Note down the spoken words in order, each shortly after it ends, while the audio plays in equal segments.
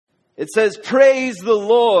It says, "Praise the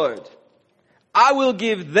Lord. I will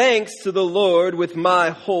give thanks to the Lord with my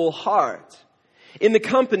whole heart, in the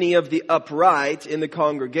company of the upright in the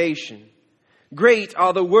congregation. Great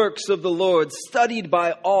are the works of the Lord, studied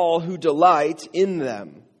by all who delight in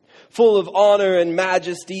them. Full of honor and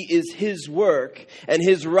majesty is his work, and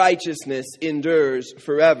his righteousness endures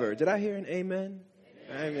forever." Did I hear an amen?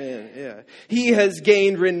 Amen. Yeah. "He has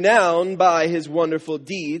gained renown by his wonderful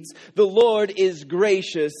deeds. The Lord is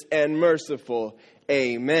gracious and merciful.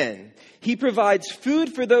 Amen. He provides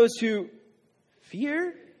food for those who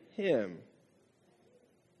fear him.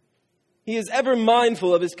 He is ever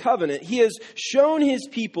mindful of his covenant. He has shown his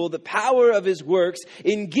people the power of his works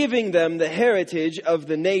in giving them the heritage of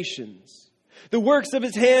the nations. The works of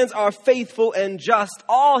his hands are faithful and just.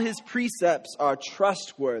 All his precepts are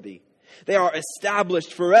trustworthy. They are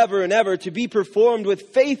established forever and ever to be performed with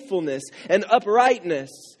faithfulness and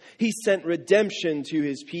uprightness. He sent redemption to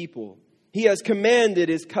his people. He has commanded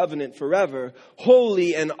his covenant forever.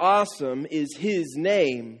 Holy and awesome is his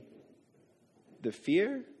name." The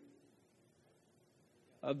fear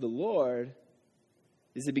of the Lord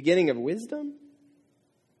is the beginning of wisdom.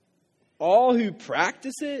 All who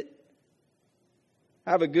practice it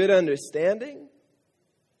have a good understanding.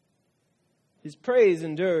 His praise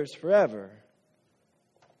endures forever.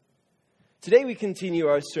 Today we continue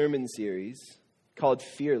our sermon series called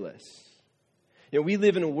Fearless. We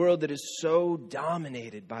live in a world that is so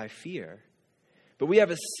dominated by fear. But we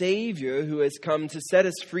have a Savior who has come to set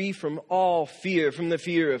us free from all fear, from the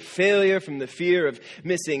fear of failure, from the fear of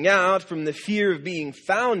missing out, from the fear of being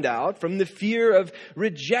found out, from the fear of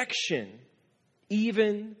rejection,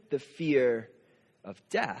 even the fear of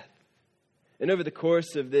death. And over the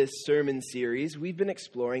course of this sermon series, we've been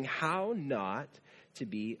exploring how not to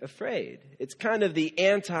be afraid. It's kind of the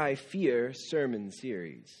anti-fear sermon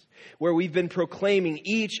series, where we've been proclaiming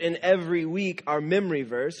each and every week our memory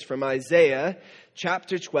verse from Isaiah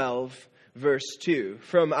chapter 12, verse 2.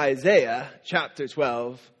 From Isaiah chapter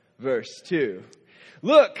 12, verse 2.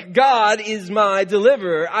 "Look, God is my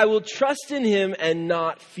deliverer. I will trust in him and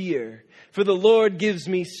not fear. For the Lord gives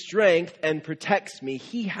me strength and protects me.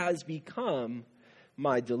 He has become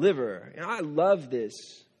my deliverer." And I love this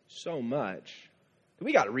so much.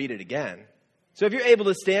 We got to read it again. So if you're able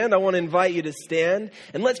to stand, I want to invite you to stand.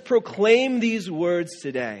 And let's proclaim these words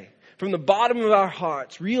today from the bottom of our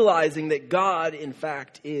hearts, realizing that God, in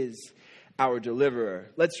fact, is our deliverer.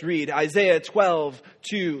 Let's read Isaiah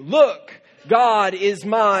 12:2. "Look, God is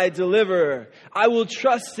my deliverer. I will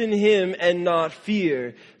trust in him and not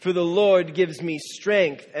fear. For the Lord gives me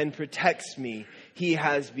strength and protects me. He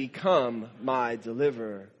has become my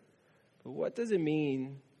deliverer." But what does it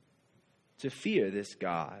mean to fear this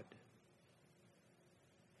God?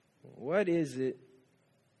 What is it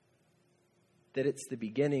that it's the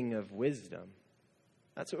beginning of wisdom?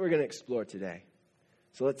 That's what we're going to explore today.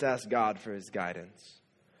 So let's ask God for his guidance.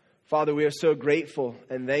 Father, we are so grateful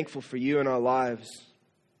and thankful for you in our lives.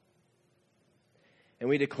 And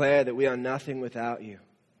we declare that we are nothing without you.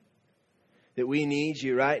 That we need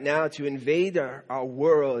you right now to invade our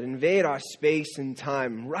world, invade our space and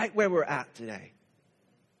time, right where we're at today.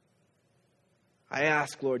 I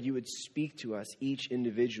ask, Lord, you would speak to us each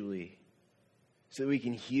individually so that we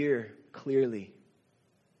can hear clearly.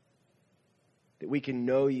 That we can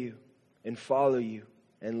know you and follow you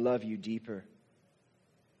and love you deeper.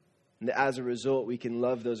 And that as a result, we can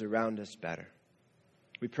love those around us better.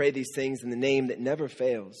 We pray these things in the name that never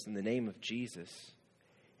fails, in the name of Jesus.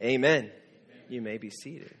 Amen. You may be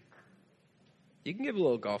seated. You can give a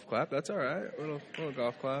little golf clap. That's all right. A little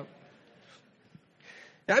golf clap.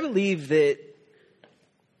 I believe that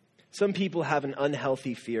some people have an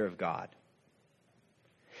unhealthy fear of God.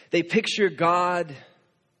 They picture God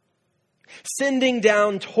sending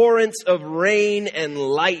down torrents of rain and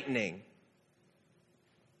lightning,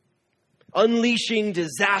 unleashing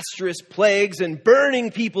disastrous plagues and burning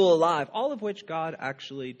people alive, all of which God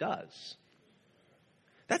actually does.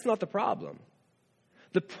 That's not the problem.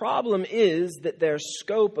 The problem is that their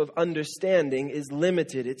scope of understanding is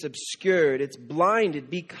limited, it's obscured, it's blinded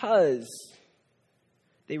because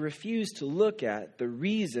they refuse to look at the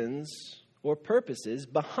reasons or purposes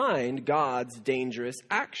behind God's dangerous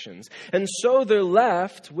actions. And so they're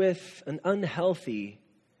left with an unhealthy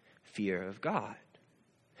fear of God,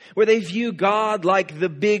 where they view God like the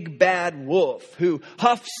big bad wolf who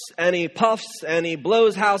huffs and he puffs and he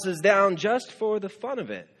blows houses down just for the fun of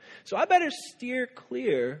it. So I better steer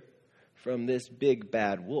clear from this big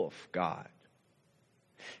bad wolf, God.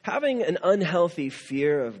 Having an unhealthy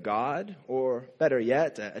fear of God, or better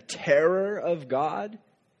yet, a terror of God,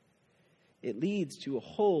 it leads to a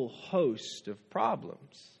whole host of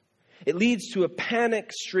problems. It leads to a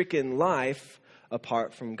panic-stricken life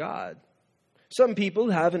apart from God. Some people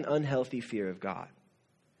have an unhealthy fear of God.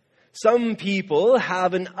 Some people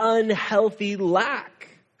have an unhealthy lack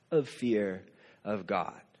of fear of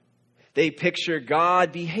God. They picture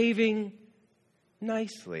God behaving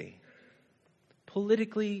nicely,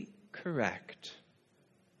 politically correct,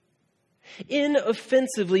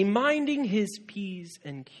 inoffensively minding his P's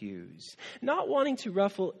and Q's, not wanting to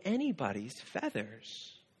ruffle anybody's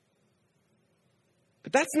feathers.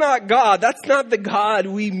 But that's not God. That's not the God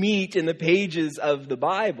we meet in the pages of the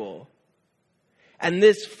Bible. And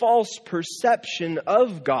this false perception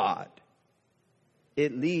of God,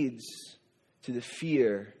 it leads to the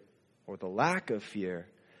fear or the lack of fear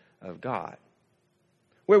of God.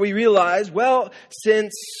 Where we realize, well,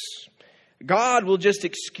 since God will just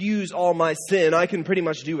excuse all my sin, I can pretty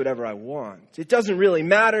much do whatever I want. It doesn't really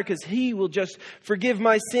matter because He will just forgive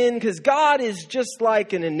my sin because God is just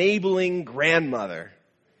like an enabling grandmother.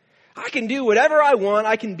 I can do whatever I want.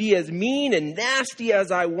 I can be as mean and nasty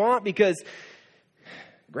as I want because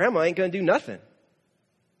Grandma ain't going to do nothing.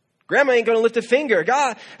 Grandma ain't going to lift a finger.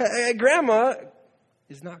 Grandma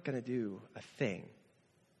is not going to do a thing.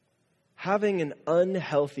 Having an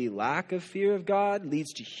unhealthy lack of fear of God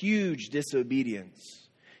leads to huge disobedience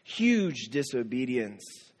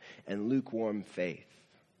and lukewarm faith.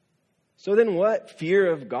 So then what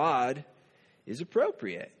fear of God is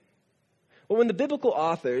appropriate? Well, when the biblical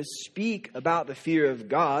authors speak about the fear of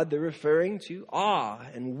God, they're referring to awe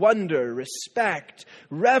and wonder, respect,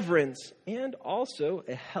 reverence, and also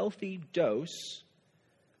a healthy dose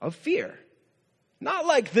of fear. Not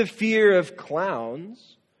like the fear of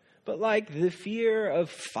clowns, but like the fear of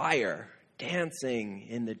fire dancing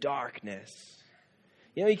in the darkness.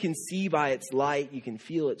 You know, you can see by its light, you can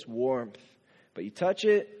feel its warmth, but you touch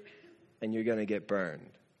it and you're going to get burned.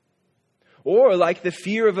 Or like the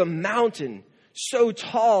fear of a mountain so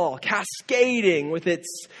tall, cascading with its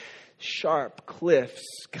sharp cliffs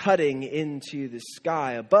cutting into the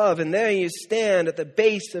sky above. And there you stand at the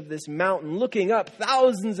base of this mountain looking up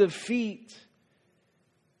thousands of feet.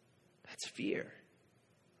 That's fear.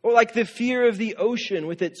 Or like the fear of the ocean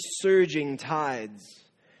with its surging tides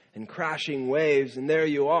and crashing waves. And there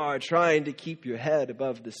you are trying to keep your head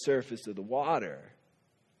above the surface of the water.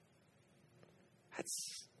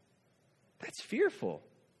 That's fearful.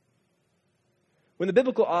 When the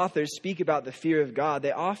biblical authors speak about the fear of God,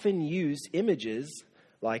 they often use images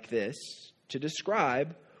like this to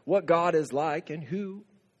describe what God is like and who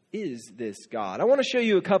is this God. I want to show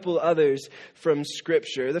you a couple others from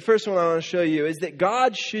Scripture. The first one I want to show you is that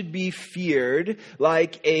God should be feared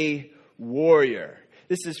like a warrior.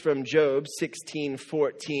 This is from Job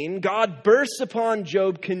 16:14. God bursts upon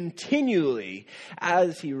Job continually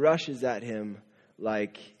as he rushes at him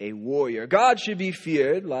like a warrior. God should be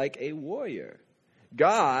feared like a warrior.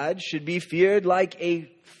 God should be feared like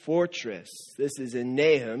a fortress. This is in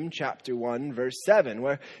Nahum chapter 1, verse 7,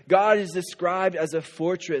 where God is described as a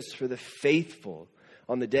fortress for the faithful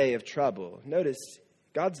on the day of trouble. Notice,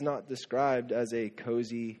 God's not described as a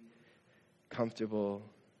cozy, comfortable,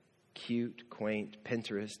 cute, quaint,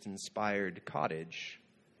 Pinterest-inspired cottage.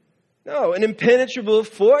 No, an impenetrable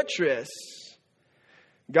fortress.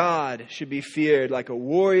 God should be feared like a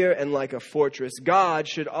warrior and like a fortress. God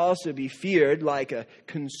should also be feared like a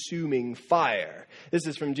consuming fire. This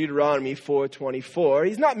is from Deuteronomy 4:24.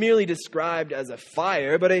 He's not merely described as a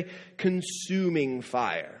fire, but a consuming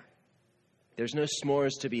fire. There's no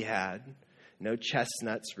s'mores to be had, no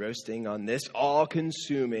chestnuts roasting on this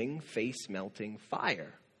all-consuming, face-melting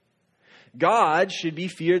fire. God should be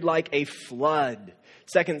feared like a flood.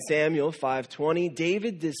 2 Samuel 5:20,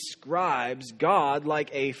 David describes God like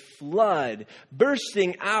a flood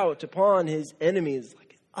bursting out upon his enemies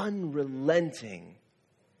like unrelenting.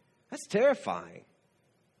 That's terrifying.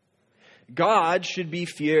 God should be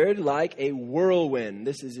feared like a whirlwind.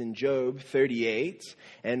 This is in Job 38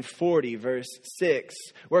 and 40, verse 6,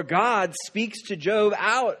 where God speaks to Job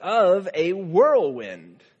out of a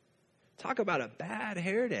whirlwind. Talk about a bad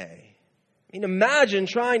hair day. I mean, imagine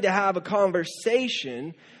trying to have a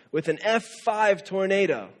conversation with an F5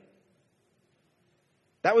 tornado.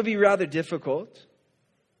 That would be rather difficult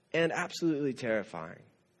and absolutely terrifying.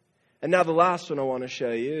 And now the last one I want to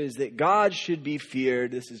show you is that God should be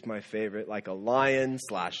feared, this is my favorite, like a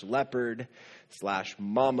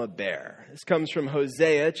lion/leopard/mama bear. This comes from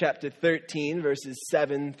Hosea chapter 13, verses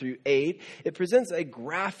 7 through 8. It presents a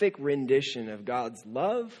graphic rendition of God's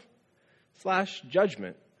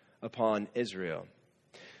love/judgment upon Israel.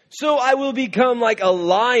 So I will become like a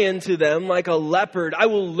lion to them, like a leopard. I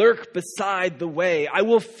will lurk beside the way. I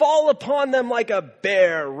will fall upon them like a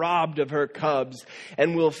bear robbed of her cubs,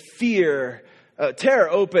 and will tear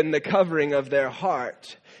open the covering of their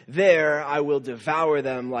heart. There I will devour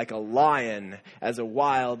them like a lion, as a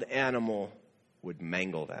wild animal would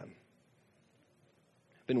mangle them.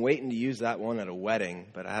 I've been waiting to use that one at a wedding,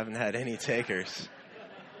 but I haven't had any takers.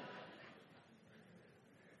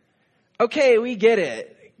 Okay, we get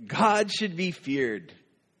it. God should be feared.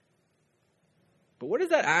 But what does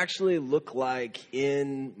that actually look like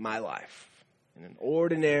in my life? In an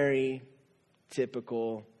ordinary,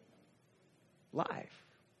 typical life?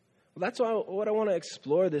 Well, that's what I want to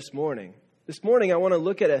explore this morning. This morning I want to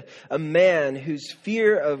look at a man whose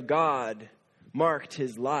fear of God marked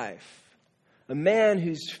his life. A man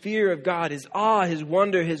whose fear of God, his awe, his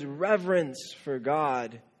wonder, his reverence for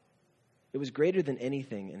God, it was greater than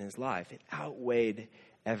anything in his life. It outweighed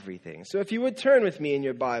everything. So if you would turn with me in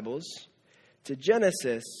your Bibles to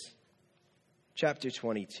Genesis chapter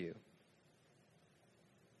 22.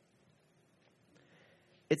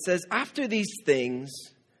 It says, after these things,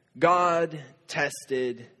 God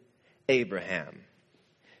tested Abraham.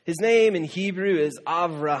 His name in Hebrew is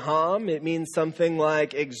Avraham. It means something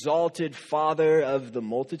like exalted father of the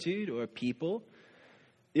multitude or people.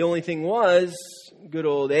 The only thing was, good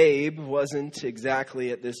old Abe wasn't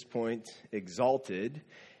exactly at this point exalted.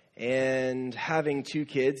 And having two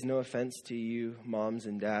kids, no offense to you moms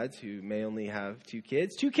and dads who may only have two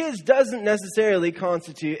kids doesn't necessarily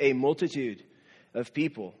constitute a multitude of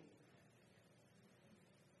people.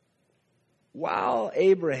 While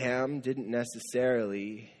Abraham didn't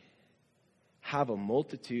necessarily have a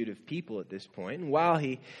multitude of people at this point, and while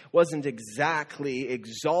he wasn't exactly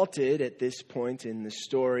exalted at this point in the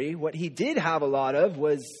story, what he did have a lot of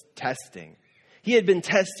was testing. He had been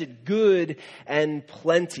tested good and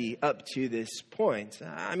plenty up to this point.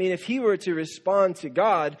 I mean, if he were to respond to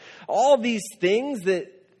God,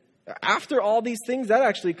 after all these things, that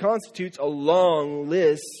actually constitutes a long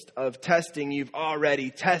list of testing you've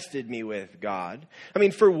already tested me with, God. I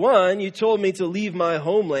mean, for one, you told me to leave my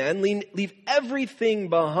homeland, leave everything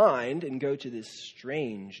behind, and go to this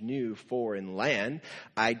strange new foreign land.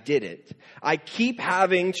 I did it. I keep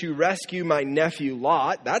having to rescue my nephew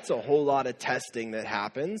Lot. That's a whole lot of testing that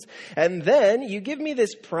happens. And then you give me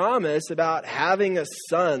this promise about having a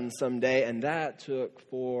son someday, and that took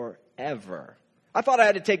forever. I thought I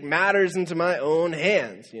had to take matters into my own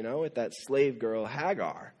hands, with that slave girl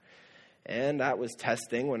Hagar. And that was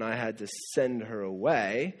testing when I had to send her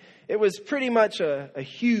away. It was pretty much a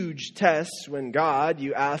huge test when God,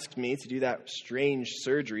 you asked me to do that strange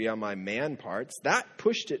surgery on my man parts. That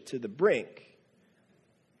pushed it to the brink.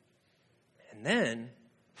 And then,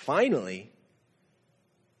 finally,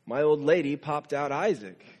 my old lady popped out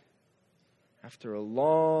Isaac after a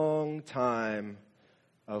long time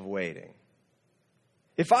of waiting.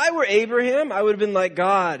 If I were Abraham, I would have been like,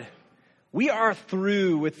 God, we are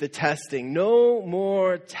through with the testing. No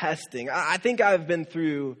more testing. I think I've been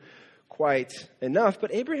through quite enough.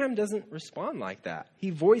 But Abraham doesn't respond like that.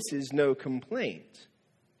 He voices no complaint.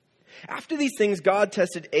 After these things, God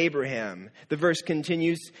tested Abraham. The verse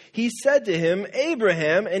continues, he said to him,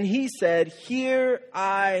 Abraham, and he said, here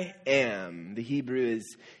I am. The Hebrew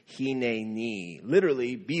is hineni.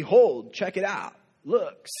 Literally, behold, check it out.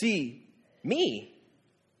 Look, see, me.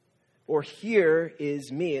 Or here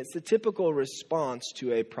is me. It's the typical response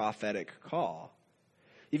to a prophetic call.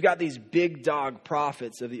 You've got these big dog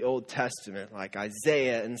prophets of the Old Testament, like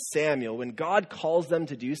Isaiah and Samuel. When God calls them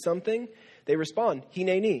to do something, they respond,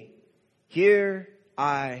 hineni. Here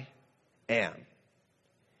I am.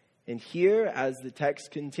 And here, as the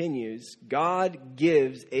text continues, God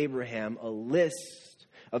gives Abraham a list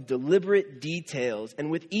of deliberate details. And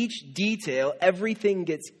with each detail, everything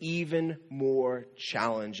gets even more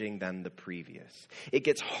challenging than the previous. It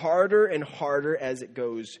gets harder and harder as it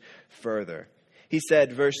goes further. He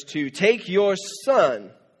said, verse 2, take your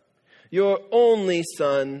son, your only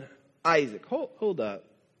son, Isaac. Hold up.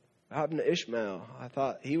 What happened to Ishmael? I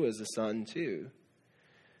thought he was a son too.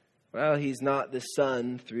 Well, he's not the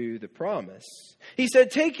son through the promise. He said,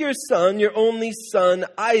 take your son, your only son,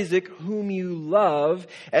 Isaac, whom you love,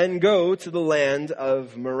 and go to the land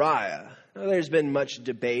of Moriah. Now, there's been much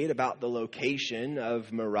debate about the location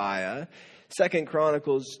of Moriah. 2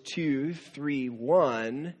 Chronicles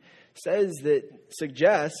 2:3-1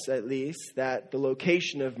 suggests at least that the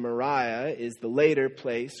location of Moriah is the later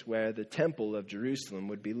place where the temple of Jerusalem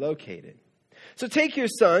would be located. So take your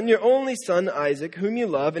son, your only son Isaac, whom you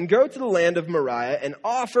love, and go to the land of Moriah and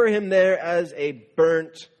offer him there as a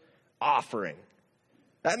burnt offering.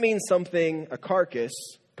 That means something, a carcass,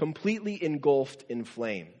 completely engulfed in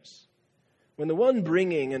flames. When the one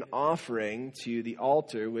bringing an offering to the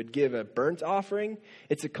altar would give a burnt offering,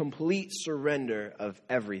 it's a complete surrender of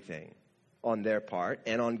everything on their part.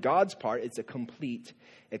 And on God's part, it's a complete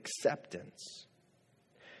acceptance.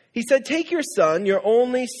 He said, "Take your son, your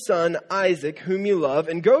only son Isaac, whom you love,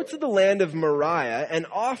 and go to the land of Moriah and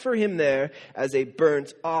offer him there as a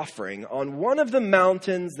burnt offering on one of the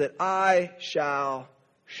mountains that I shall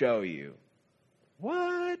show you."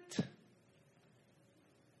 What?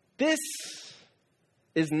 This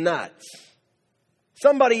is nuts.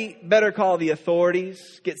 Somebody better call the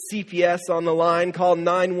authorities, get CPS on the line, call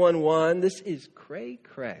 911. This is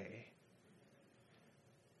cray-cray.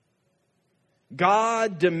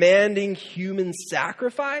 God demanding human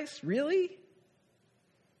sacrifice? Really?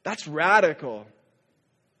 That's radical.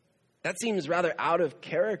 That seems rather out of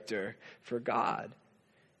character for God.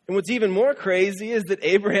 And what's even more crazy is that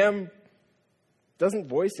Abraham doesn't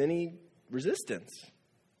voice any resistance.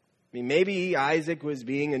 I mean, maybe Isaac was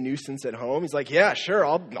being a nuisance at home. He's like, "Yeah, sure,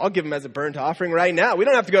 I'll give him as a burnt offering right now. We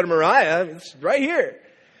don't have to go to Moriah. It's right here."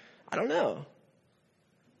 I don't know.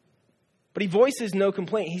 But he voices no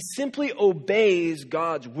complaint. He simply obeys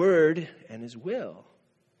God's word and his will.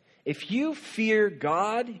 If you fear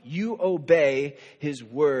God, you obey his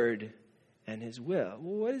word and his will.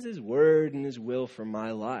 Well, what is his word and his will for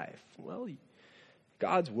my life? Well,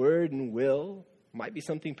 God's word and will might be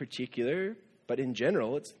something particular, but in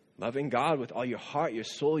general, it's loving God with all your heart, your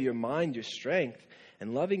soul, your mind, your strength,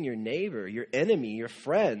 and loving your neighbor, your enemy, your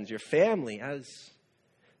friends, your family as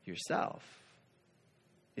yourself.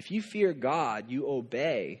 If you fear God, you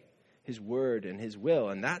obey his word and his will.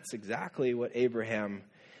 And that's exactly what Abraham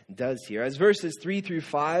does here. As verses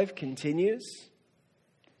 3-5 continues,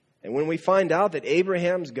 and when we find out that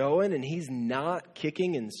Abraham's going and he's not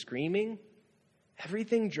kicking and screaming,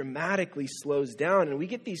 everything dramatically slows down. And we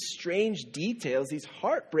get these strange details, these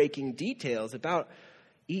heartbreaking details about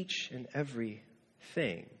each and every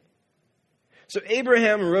thing. So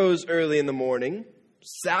Abraham rose early in the morning,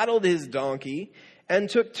 saddled his donkey, and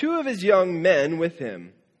took 2 of his young men with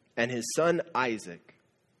him and his son Isaac.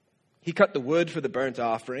 He cut the wood for the burnt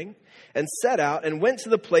offering and set out and went to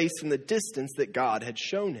the place in the distance that God had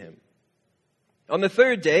shown him. On the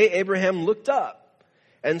 3rd day, Abraham looked up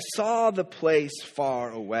and saw the place far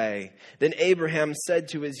away. Then Abraham said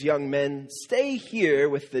to his young men, "Stay here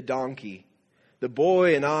with the donkey. The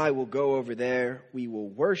boy and I will go over there. We will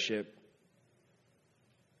worship.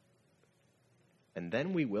 And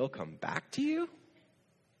then we will come back to you?"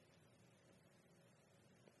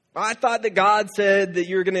 I thought that God said that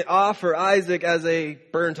you're going to offer Isaac as a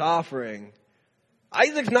burnt offering.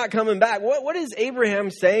 Isaac's not coming back. What is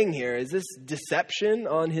Abraham saying here? Is this deception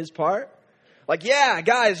on his part? Like, "Yeah,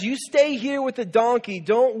 guys, you stay here with the donkey.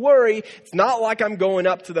 Don't worry. It's not like I'm going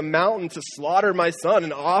up to the mountain to slaughter my son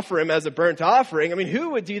and offer him as a burnt offering." I mean, who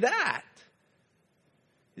would do that?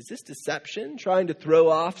 Is this deception, trying to throw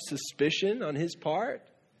off suspicion on his part?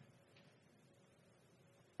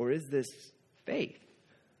 Or is this faith?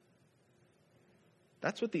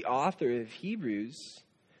 That's what the author of Hebrews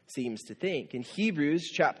seems to think. In Hebrews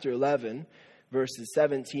chapter 11, verses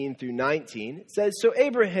 17-19, it says, "So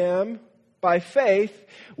Abraham, by faith,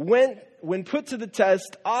 when put to the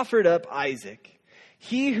test, offered up Isaac.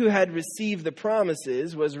 He who had received the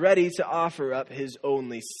promises was ready to offer up his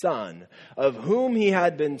only son, of whom he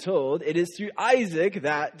had been told, 'It is through Isaac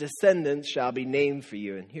that descendants shall be named for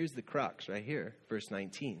you.'" And here's the crux right here, verse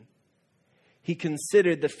 19. He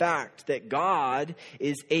considered the fact that God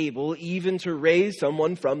is able even to raise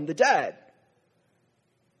someone from the dead.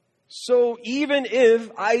 So even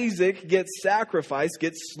if Isaac gets sacrificed,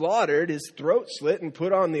 gets slaughtered, his throat slit and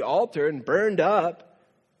put on the altar and burned up,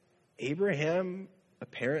 Abraham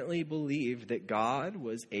apparently believed that God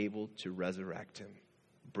was able to resurrect him,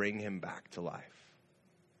 bring him back to life.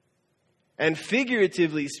 And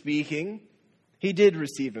figuratively speaking, he did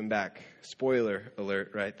receive him back. Spoiler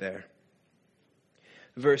alert right there.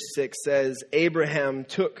 Verse 6 says, Abraham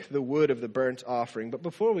took the wood of the burnt offering. But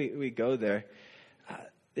before we go there,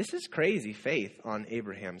 this is crazy faith on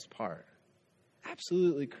Abraham's part.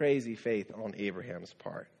 Absolutely crazy faith on Abraham's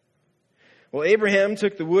part. Well, Abraham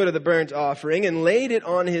took the wood of the burnt offering and laid it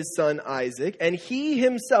on his son Isaac, and he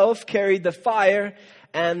himself carried the fire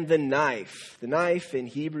and the knife. The knife in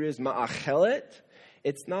Hebrew is ma'achelet.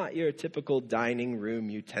 It's not your typical dining room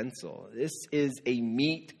utensil. This is a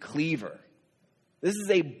meat cleaver. This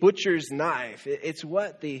is a butcher's knife. It's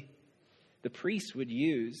what the priests would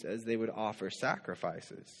use as they would offer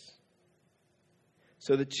sacrifices.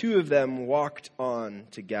 So the two of them walked on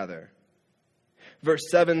together. Verse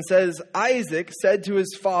 7 says, Isaac said to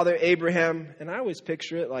his father Abraham, and I always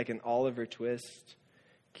picture it like an Oliver Twist,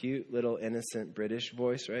 cute little innocent British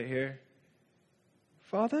voice right here.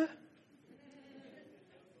 Father?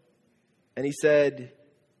 And he said,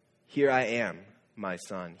 here I am, my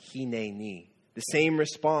son, hineni. The same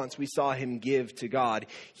response we saw him give to God.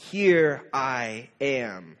 Here I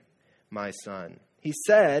am, my son. He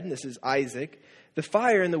said, this is Isaac, the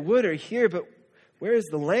fire and the wood are here, but where is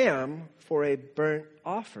the lamb for a burnt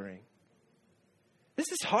offering?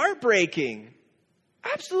 This is heartbreaking.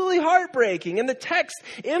 Absolutely heartbreaking. And the text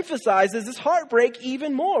emphasizes this heartbreak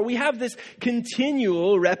even more. We have this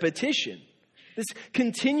continual repetition. This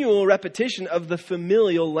continual repetition of the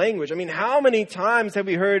familial language. I mean, how many times have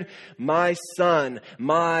we heard my son,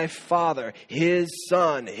 my father, his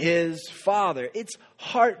son, his father? It's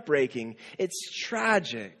heartbreaking. It's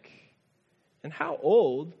tragic. And how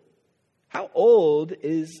old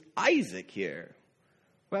is Isaac here?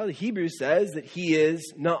 Well, the Hebrew says that he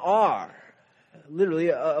is Na'ar, literally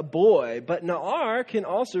a boy. But Na'ar can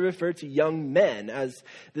also refer to young men, as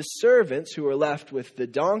the servants who are left with the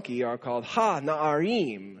donkey are called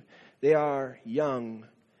Ha-Na'arim. They are young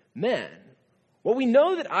men. Well, we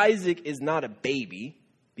know that Isaac is not a baby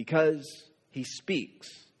because he speaks.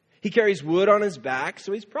 He carries wood on his back,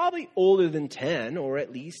 so he's probably older than 10, or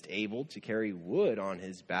at least able to carry wood on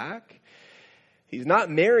his back. He's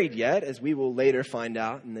not married yet, as we will later find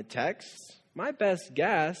out in the text. My best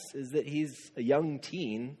guess is that he's a young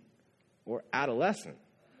teen or adolescent.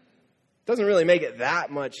 Doesn't really make it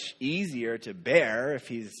that much easier to bear if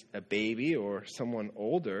he's a baby or someone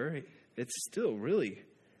older. It's still really,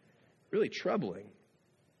 really troubling.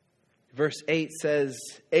 Verse 8 says,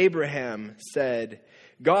 Abraham said,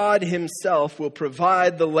 God himself will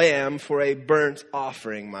provide the lamb for a burnt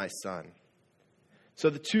offering, my son.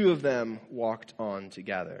 So the two of them walked on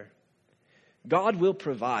together. God will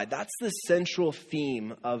provide. That's the central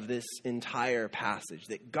theme of this entire passage,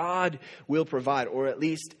 that God will provide, or at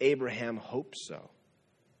least Abraham hopes so.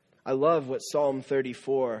 I love what Psalm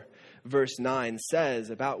 34, verse 9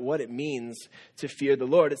 says about what it means to fear the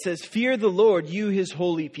Lord. It says, fear the Lord, you his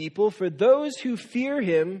holy people, for those who fear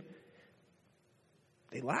him,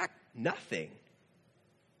 they lack nothing.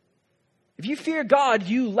 If you fear God,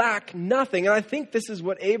 you lack nothing. And I think this is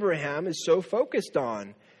what Abraham is so focused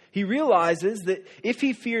on. He realizes that if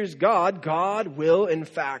he fears God, God will in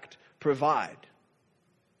fact provide.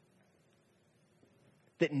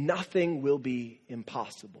 That nothing will be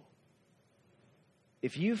impossible.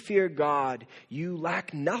 If you fear God, you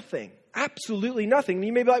lack nothing. Absolutely nothing. And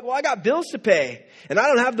you may be like, well, I got bills to pay and I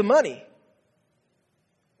don't have the money.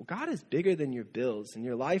 Well, God is bigger than your bills, and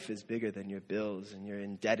your life is bigger than your bills and your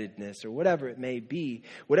indebtedness or whatever it may be.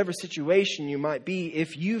 Whatever situation you might be,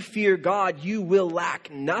 if you fear God, you will lack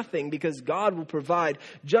nothing because God will provide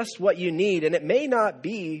just what you need. And it may not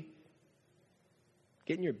be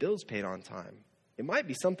getting your bills paid on time. It might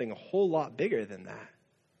be something a whole lot bigger than that.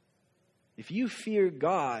 If you fear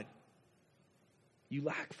God, you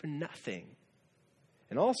lack for nothing.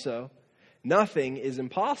 And also, nothing is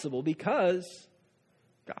impossible because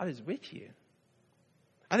God is with you.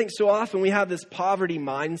 I think so often we have this poverty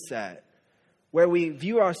mindset where we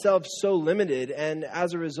view ourselves so limited, and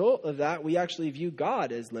as a result of that, we actually view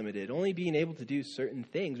God as limited, only being able to do certain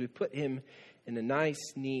things. We put him in a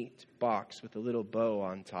nice, neat box with a little bow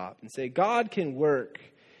on top and say, God can work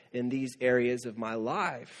in these areas of my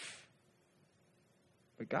life.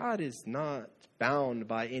 But God is not bound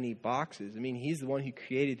by any boxes. I mean, he's the one who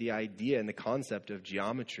created the idea and the concept of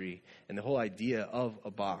geometry and the whole idea of a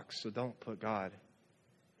box. So don't put God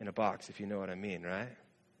in a box, if you know what I mean, right?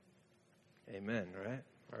 Amen, right?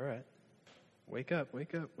 All right. Wake up,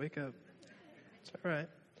 wake up, wake up. It's all right.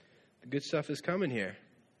 The good stuff is coming here.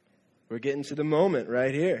 We're getting to the moment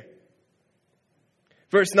right here.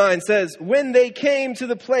 Verse 9 says, when they came to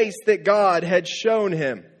the place that God had shown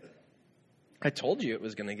him. I told you it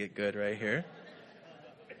was going to get good right here.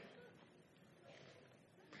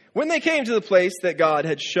 When they came to the place that God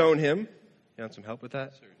had shown him. You want some help with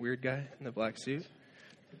that? Weird guy in the black suit?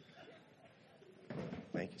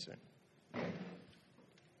 Thank you, sir.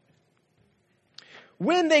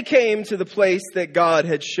 When they came to the place that God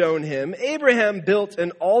had shown him, Abraham built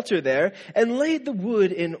an altar there and laid the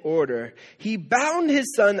wood in order. He bound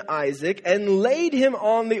his son Isaac and laid him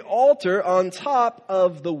on the altar on top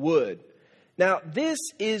of the wood. Now, this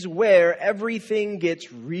is where everything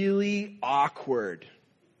gets really awkward.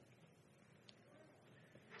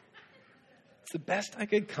 It's the best I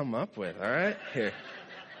could come up with, all right? Here.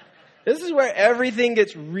 This is where everything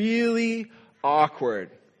gets really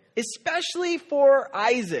awkward, especially for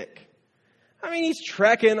Isaac. I mean, he's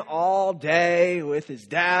trekking all day with his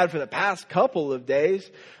dad for the past couple of days.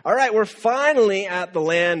 All right, we're finally at the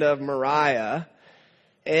land of Moriah.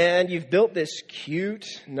 And you've built this cute,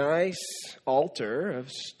 nice altar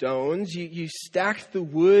of stones. You stacked the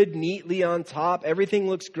wood neatly on top. Everything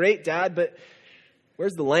looks great, Dad, but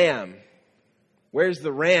where's the lamb? Where's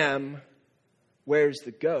the ram? Where's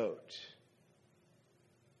the goat?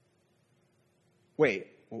 Wait,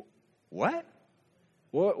 what?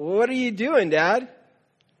 What are you doing, Dad?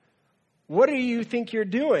 What do you think you're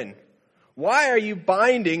doing? Why are you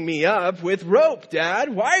binding me up with rope,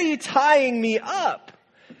 Dad? Why are you tying me up?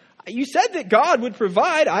 You said that God would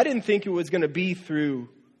provide. I didn't think it was going to be through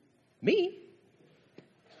me.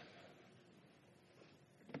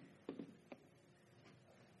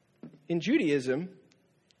 In Judaism,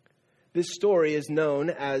 this story is known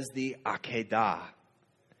as the Akedah.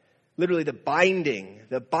 Literally the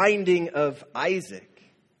binding of Isaac.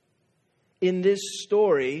 In this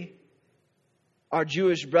story, our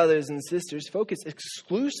Jewish brothers and sisters focus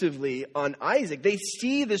exclusively on Isaac. They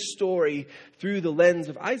see the story through the lens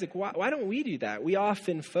of Isaac. Why don't we do that? We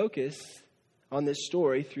often focus on this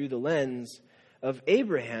story through the lens of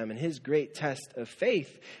Abraham and his great test of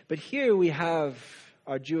faith. But here we have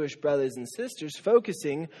our Jewish brothers and sisters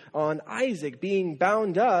focusing on Isaac being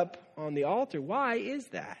bound up on the altar. Why is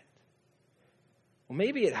that? Well,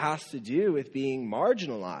 maybe it has to do with being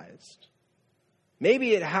marginalized.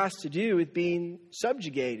 Maybe it has to do with being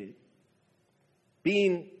subjugated,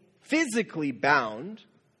 being physically bound,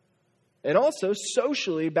 and also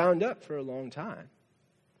socially bound up for a long time.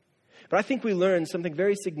 But I think we learn something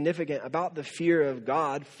very significant about the fear of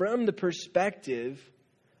God from the perspective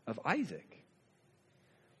of Isaac.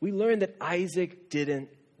 We learn that Isaac didn't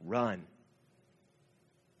run.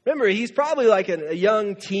 Remember, he's probably like a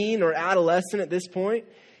young teen or adolescent at this point.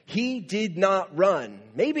 He did not run.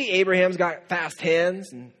 Maybe Abraham's got fast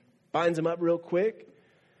hands and binds him up real quick.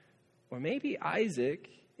 Or maybe Isaac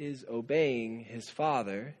is obeying his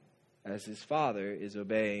father as his father is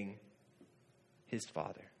obeying his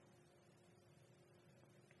father.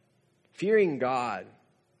 Fearing God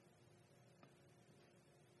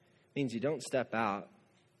means you don't step out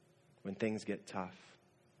when things get tough.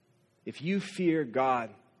 If you fear God,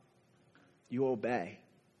 you obey.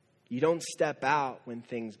 You don't step out when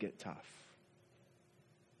things get tough.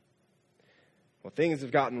 Well, things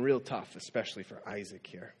have gotten real tough, especially for Isaac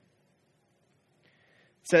here.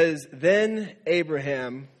 It says, then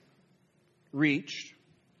Abraham reached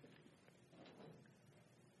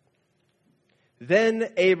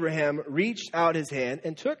out his hand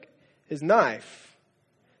and took his knife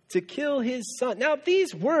to kill his son. Now,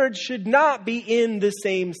 these words should not be in the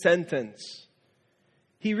same sentence.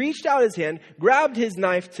 He reached out his hand, grabbed his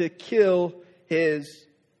knife to kill his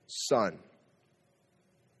son.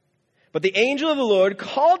 But the angel of the Lord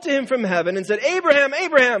called to him from heaven and said, Abraham,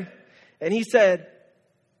 Abraham. And he said,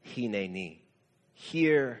 Hineni,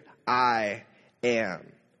 here I am.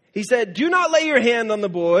 He said, do not lay your hand on the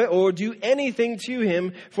boy or do anything to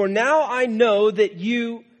him, for now I know that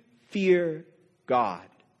you fear God.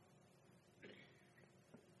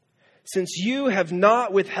 Since you have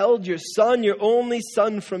not withheld your son, your only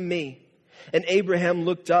son, from me. And Abraham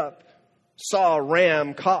looked up, saw a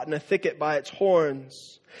ram caught in a thicket by its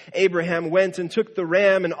horns. Abraham went and took the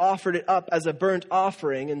ram and offered it up as a burnt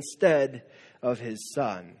offering instead of his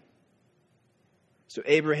son. So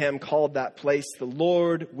Abraham called that place, the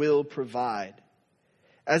Lord will provide.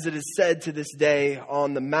 As it is said to this day,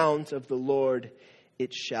 on the mount of the Lord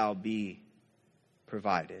it shall be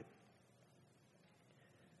provided.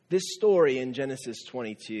 This story in Genesis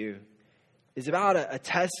 22 is about a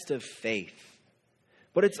test of faith,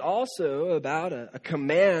 but it's also about a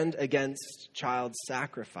command against child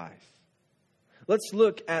sacrifice. Let's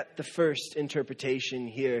look at the first interpretation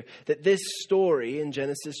here, that this story in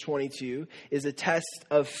Genesis 22 is a test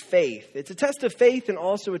of faith. It's a test of faith and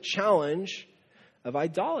also a challenge of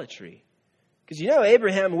idolatry. Because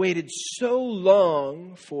Abraham waited so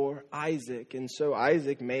long for Isaac, and so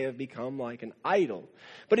Isaac may have become like an idol.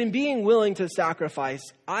 But in being willing to sacrifice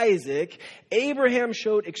Isaac, Abraham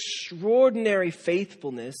showed extraordinary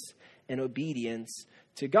faithfulness and obedience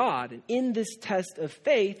to God. And in this test of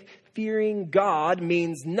faith, fearing God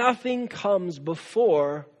means nothing comes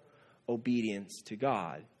before obedience to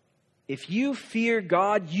God. If you fear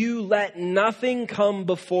God, you let nothing come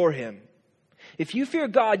before him. If you fear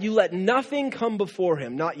God, you let nothing come before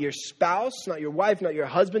him. Not your spouse, not your wife, not your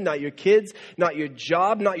husband, not your kids, not your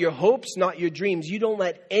job, not your hopes, not your dreams. You don't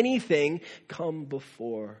let anything come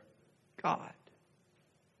before God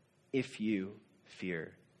if you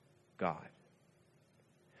fear God.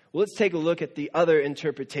 Well, let's take a look at the other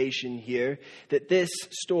interpretation here, that this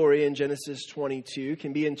story in Genesis 22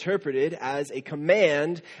 can be interpreted as a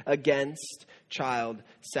command against child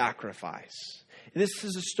sacrifice. This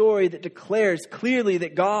is a story that declares clearly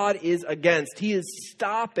that God is against. He is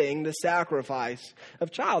stopping the sacrifice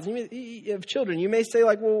of children. You may say,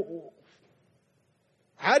 like, well,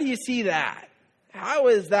 how do you see that? How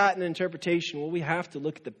is that an interpretation? Well, we have to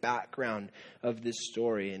look at the background of this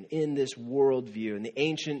story. And in this worldview, in the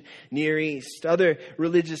ancient Near East, other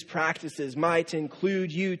religious practices might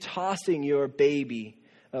include you tossing your baby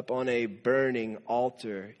up on a burning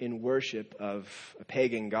altar in worship of a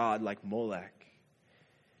pagan god like Molech.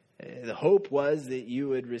 The hope was that you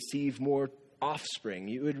would receive more offspring.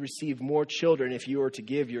 You would receive more children if you were to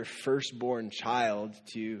give your firstborn child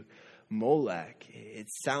to Molech. It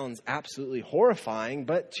sounds absolutely horrifying,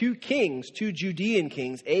 but two Judean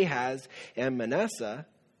kings, Ahaz and Manasseh,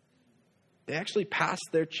 they actually passed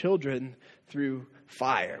their children through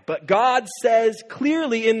fire. But God says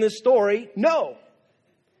clearly in the story, no,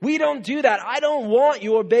 we don't do that. I don't want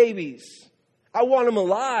your babies. I want them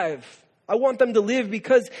alive. I want them to live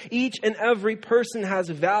because each and every person has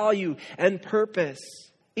value and purpose.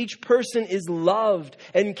 Each person is loved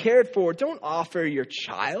and cared for. Don't offer your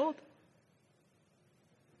child.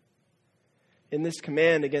 In this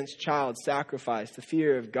command against child sacrifice, the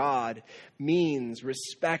fear of God means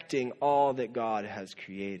respecting all that God has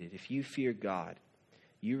created. If you fear God,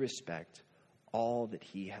 you respect all that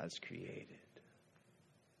He has created.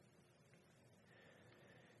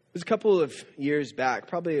 It was a couple of years back,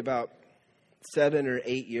 probably about 7 or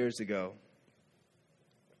 8 years ago.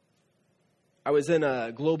 I was in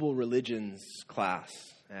a global religions class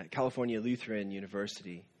at California Lutheran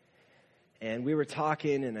University. And we were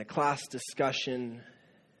talking in a class discussion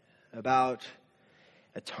about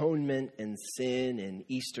atonement and sin in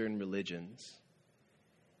Eastern religions.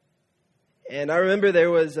 And I remember there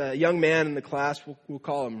was a young man in the class, we'll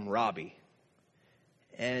call him Robbie.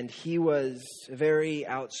 And he was a very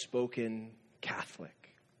outspoken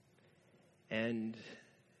Catholic. And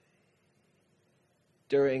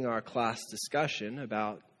during our class discussion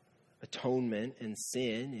about atonement and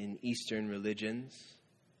sin in Eastern religions,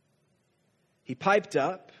 he piped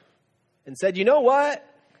up and said, you know what?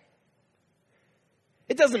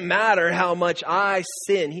 It doesn't matter how much I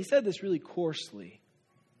sin. He said this really coarsely,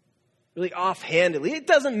 really offhandedly. It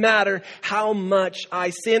doesn't matter how much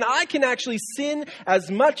I sin. I can actually sin as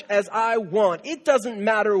much as I want. It doesn't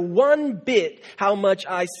matter one bit how much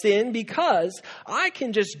I sin because I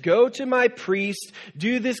can just go to my priest,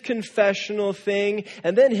 do this confessional thing,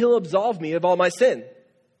 and then he'll absolve me of all my sin.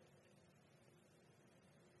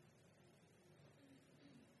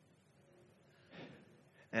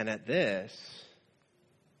 And at this,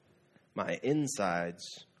 my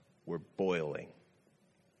insides were boiling.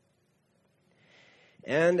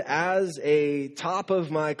 And as a top of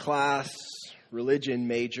my class religion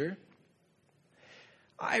major,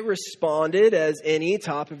 I responded as any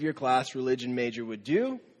top of your class religion major would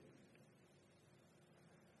do.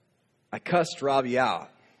 I cussed Robbie out.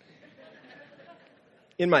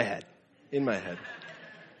 In my head.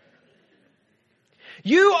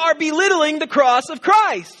 You are belittling the cross of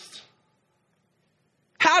Christ.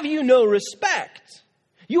 Have you no respect?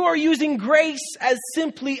 You are using grace as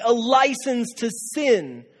simply a license to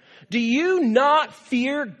sin. Do you not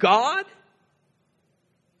fear God?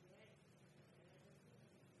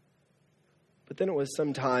 But then it was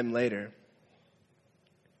some time later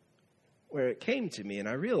where it came to me and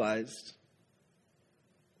I realized,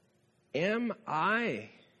 am I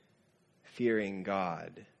fearing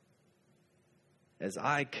God as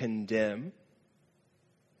I condemn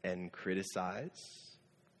and criticize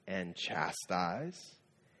and chastise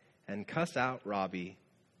and cuss out Robbie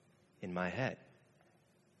in my head?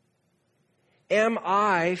 Am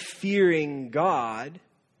I fearing God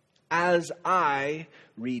as I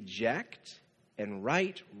reject and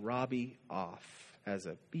write Robbie off as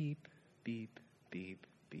a beep, beep, beep,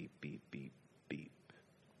 beep, beep, beep, beep?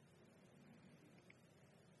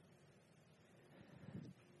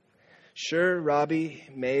 Sure, Robbie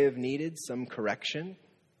may have needed some correction.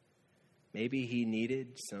 Maybe he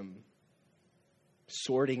needed some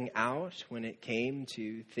sorting out when it came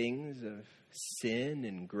to things of sin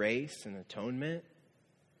and grace and atonement.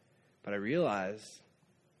 But I realized,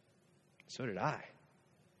 so did I.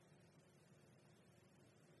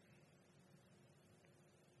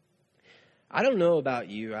 I don't know about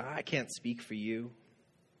you. I can't speak for you.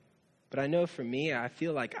 But I know for me, I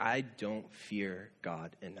feel like I don't fear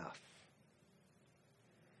God enough.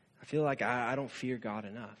 I feel like I don't fear God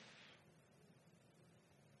enough.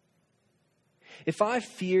 If I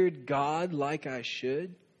feared God like I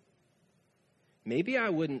should, maybe I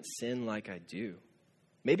wouldn't sin like I do.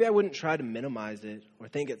 Maybe I wouldn't try to minimize it or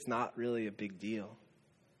think it's not really a big deal.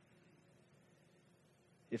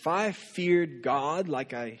 If I feared God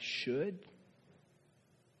like I should,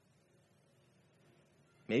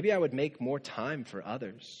 maybe I would make more time for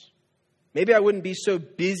others. Maybe I wouldn't be so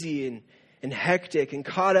busy and hectic and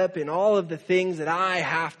caught up in all of the things that I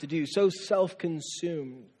have to do, so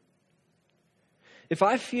self-consumed. If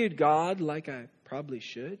I feared God like I probably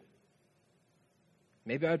should,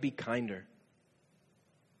 maybe I would be kinder.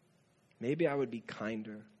 Maybe I would be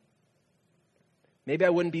kinder. Maybe I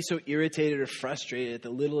wouldn't be so irritated or frustrated at the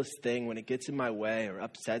littlest thing when it gets in my way or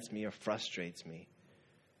upsets me or frustrates me.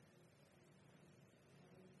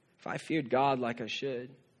 If I feared God like I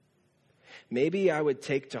should, maybe I would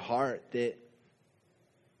take to heart that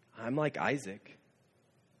I'm like Isaac.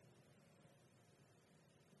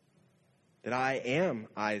 That I am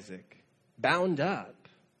Isaac, bound up,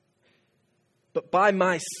 but by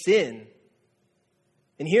my sin.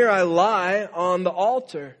 And here I lie on the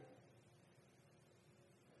altar,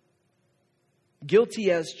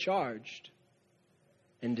 guilty as charged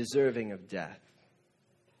and deserving of death.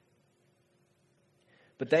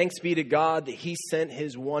 But thanks be to God that He sent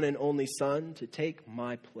His one and only Son to take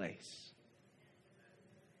my place,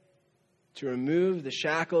 to remove the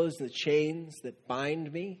shackles and the chains that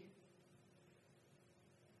bind me,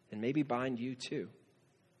 and maybe bind you too,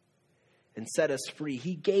 and set us free.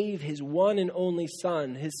 He gave His one and only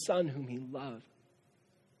Son, His Son whom He loved,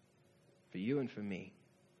 for you and for me.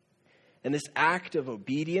 And this act of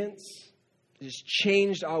obedience just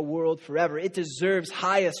changed our world forever. It deserves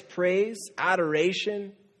highest praise,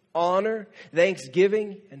 adoration, honor,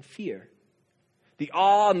 thanksgiving, and fear. The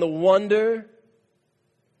awe and the wonder,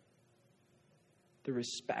 the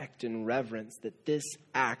respect and reverence that this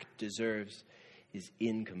act deserves is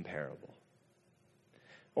incomparable.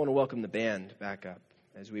 I want to welcome the band back up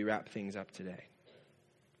as we wrap things up today.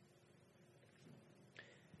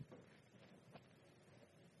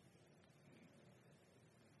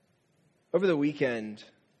 Over the weekend,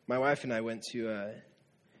 my wife and I went to a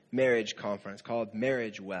marriage conference called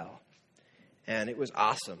Marriage Well, and it was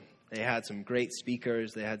awesome. They had some great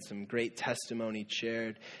speakers. They had some great testimony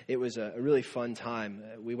shared. It was a really fun time.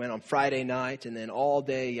 We went on Friday night and then all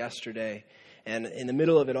day yesterday. And in the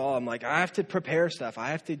middle of it all, I'm like, I have to prepare stuff.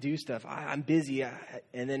 I have to do stuff. I'm busy.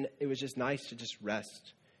 And then it was just nice to just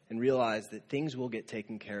rest and realize that things will get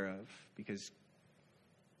taken care of because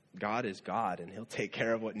God is God, and He'll take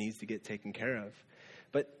care of what needs to get taken care of.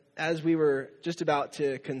 But as we were just about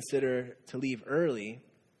to consider to leave early,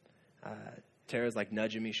 Tara's like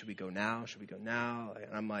nudging me, should we go now? Should we go now?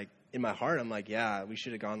 And I'm like, in my heart, I'm like, yeah, we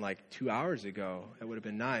should have gone like 2 hours ago. That would have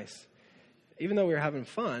been nice. Even though we were having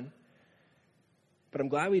fun. But I'm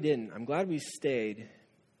glad we didn't. I'm glad we stayed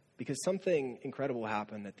because something incredible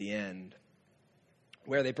happened at the end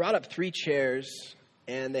where they brought up 3 chairs.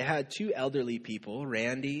 And they had 2 elderly people,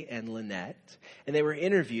 Randy and Lynette, and they were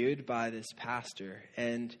interviewed by this pastor.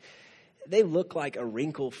 And they look like a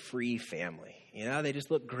wrinkle-free family. You know, they just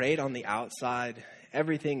look great on the outside.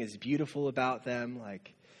 Everything is beautiful about them.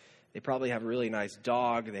 Like, they probably have a really nice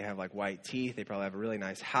dog. They have, like, white teeth. They probably have a really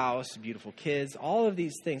nice house, beautiful kids, all of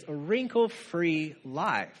these things. A wrinkle-free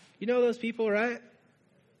life. You know those people, right?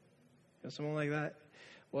 You know someone like that?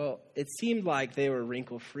 Well, it seemed like they were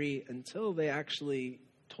wrinkle-free until they actually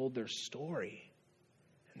told their story.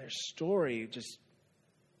 And their story just,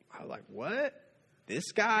 I was like, what?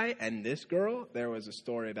 This guy and this girl? There was a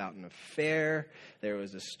story about an affair. There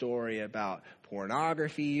was a story about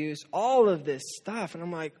pornography use. All of this stuff. And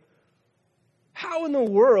I'm like, how in the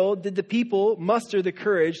world did the people muster the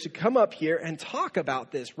courage to come up here and talk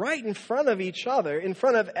about this right in front of each other, in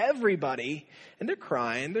front of everybody? And they're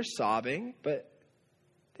crying, they're sobbing, but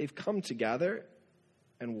they've come together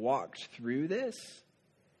and walked through this.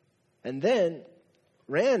 And then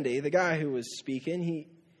Randy, the guy who was speaking,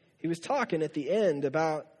 he was talking at the end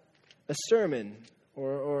about a sermon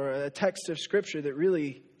or a text of Scripture that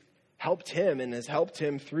really helped him and has helped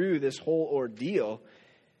him through this whole ordeal.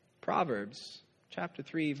 Proverbs chapter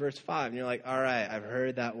 3, verse 5. And you're like, all right, I've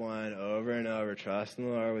heard that one over and over. Trust in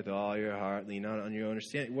the Lord with all your heart. Lean not on your own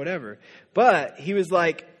understanding. Whatever. But he was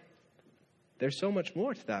like, there's so much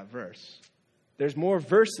more to that verse. There's more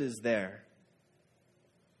verses there.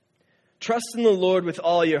 Trust in the Lord with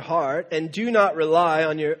all your heart and do not rely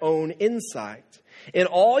on your own insight. In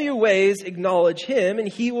all your ways acknowledge Him and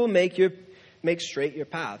He will make straight your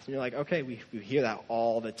path. And you're like, okay, we hear that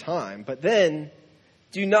all the time. But then,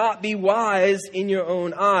 do not be wise in your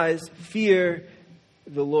own eyes. Fear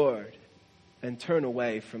the Lord and turn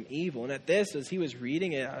away from evil. And at this, as he was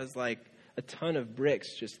reading it, I was like, a a ton of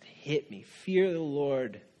bricks just hit me. Fear the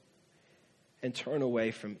Lord and turn away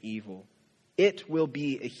from evil. It will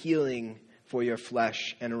be a healing for your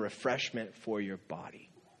flesh and a refreshment for your body.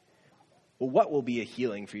 Well, what will be a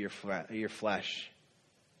healing for your flesh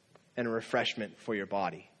and a refreshment for your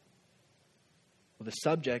body? Well, the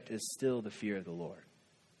subject is still the fear of the Lord.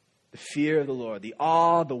 The fear of the Lord, the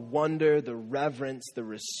awe, the wonder, the reverence, the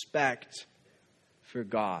respect for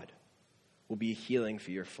God will be a healing for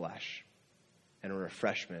your flesh and a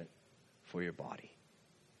refreshment for your body.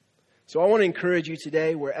 So I want to encourage you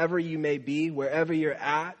today, wherever you may be, wherever you're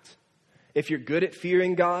at, if you're good at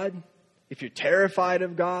fearing God, if you're terrified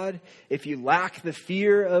of God, if you lack the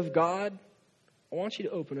fear of God, I want you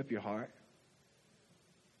to open up your heart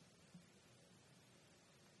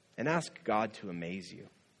and ask God to amaze you.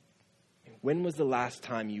 When was the last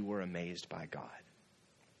time you were amazed by God?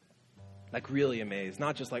 Like really amazed.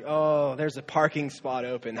 Not just like, oh, there's a parking spot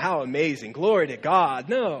open. How amazing. Glory to God.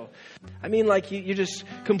 No. I mean like you're just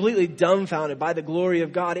completely dumbfounded by the glory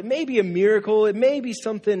of God. It may be a miracle. It may be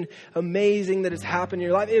something amazing that has happened in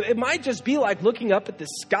your life. It might just be like looking up at the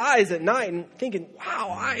skies at night and thinking,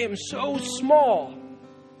 wow, I am so small.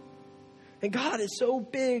 And God is so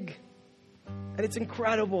big. And it's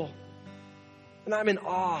incredible. And I'm in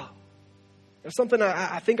awe. There's something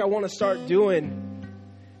I think I want to start doing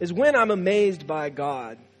is when I'm amazed by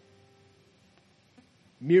God,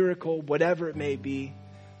 miracle, whatever it may be,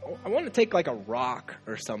 I want to take like a rock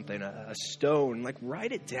or something, a stone, like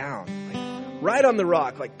write it down. Like write on the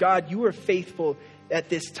rock, like, God, you were faithful at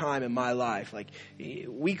this time in my life. Like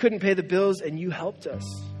we couldn't pay the bills and you helped us.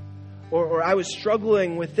 Or I was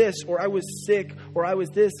struggling with this, or I was sick, or I was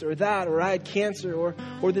this or that, or I had cancer,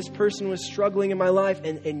 or this person was struggling in my life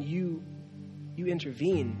and you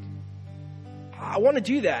intervened. I want to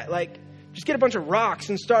do that. Like, just get a bunch of rocks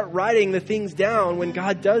and start writing the things down when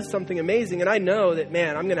God does something amazing. And I know that,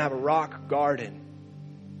 man, I'm going to have a rock garden.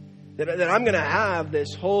 That I'm going to have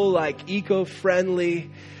this whole, like, eco-friendly,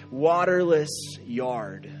 waterless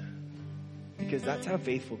yard. Because that's how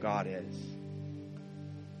faithful God is.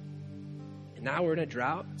 And now we're in a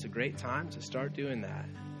drought. It's a great time to start doing that.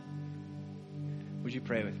 Would you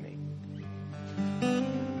pray with me?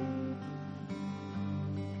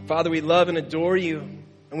 Father, we love and adore you,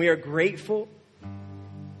 and we are grateful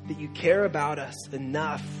that you care about us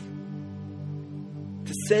enough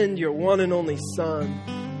to send your one and only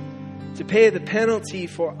Son to pay the penalty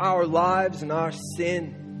for our lives and our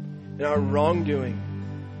sin and our wrongdoing.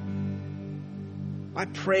 I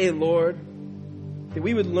pray, Lord, that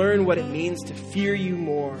we would learn what it means to fear you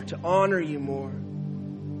more, to honor you more,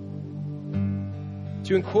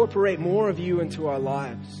 to incorporate more of you into our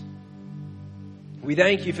lives. We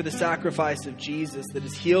thank you for the sacrifice of Jesus that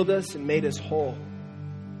has healed us and made us whole.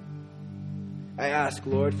 I ask,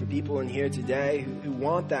 Lord, for people in here today who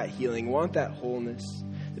want that healing, want that wholeness,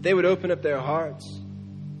 that they would open up their hearts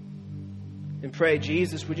and pray,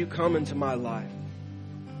 Jesus, would you come into my life?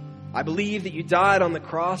 I believe that you died on the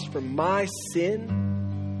cross for my sin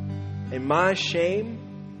and my shame.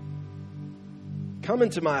 Come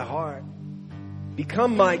into my heart.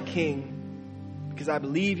 Become my King. Because I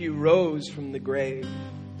believe you rose from the grave,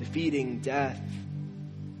 defeating death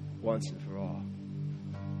once and for all.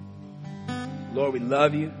 Lord, we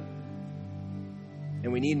love you.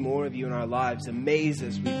 And we need more of you in our lives. Amaze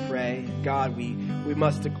us, we pray. God, we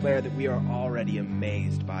must declare that we are already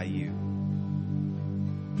amazed by you.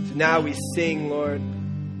 So now we sing, Lord,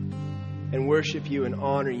 and worship you and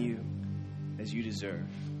honor you as you deserve.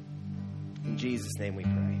 In Jesus' name we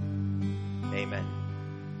pray. Amen.